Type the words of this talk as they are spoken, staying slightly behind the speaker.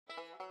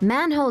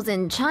Manholes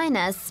in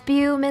China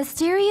spew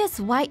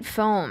mysterious white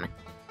foam.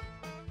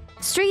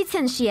 Streets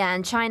in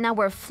Xi'an, China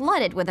were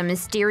flooded with a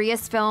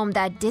mysterious foam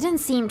that didn't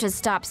seem to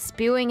stop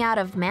spewing out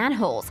of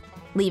manholes,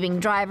 leaving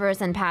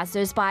drivers and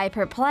passers-by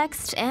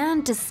perplexed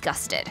and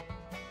disgusted.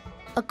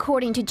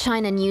 According to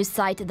China news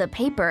site The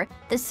Paper,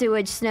 the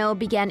sewage snow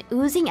began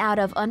oozing out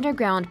of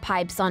underground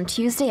pipes on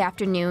Tuesday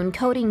afternoon,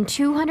 coating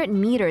 200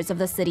 meters of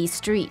the city's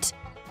street.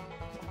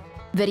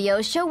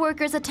 Videos show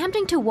workers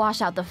attempting to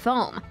wash out the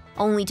foam,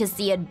 only to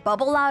see it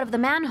bubble out of the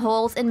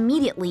manholes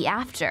immediately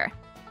after.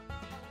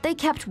 They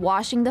kept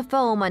washing the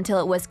foam until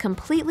it was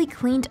completely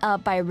cleaned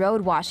up by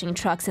road washing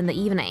trucks in the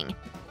evening.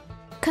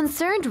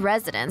 Concerned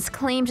residents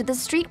claimed the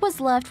street was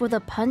left with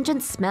a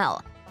pungent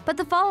smell, but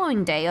the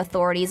following day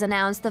authorities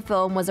announced the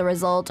foam was a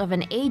result of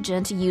an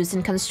agent used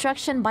in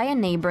construction by a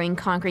neighboring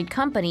concrete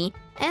company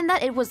and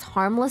that it was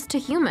harmless to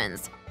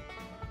humans.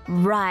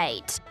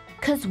 Right,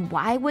 'cause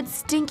why would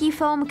stinky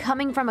foam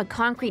coming from a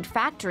concrete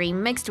factory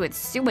mixed with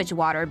sewage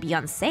water be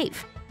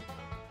unsafe?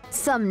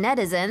 Some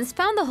netizens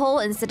found the whole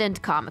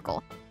incident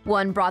comical.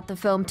 One brought the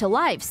foam to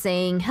life,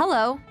 saying,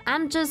 "Hello,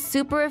 I'm just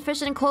super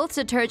efficient clothes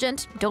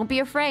detergent, don't be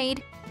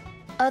afraid."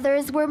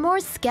 Others were more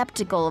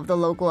skeptical of the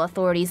local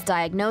authorities'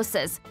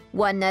 diagnosis.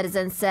 One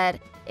netizen said,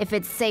 "If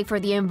it's safe for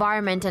the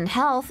environment and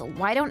health,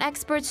 why don't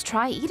experts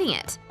try eating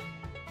it?"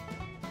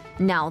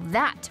 Now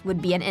that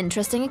would be an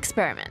interesting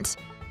experiment.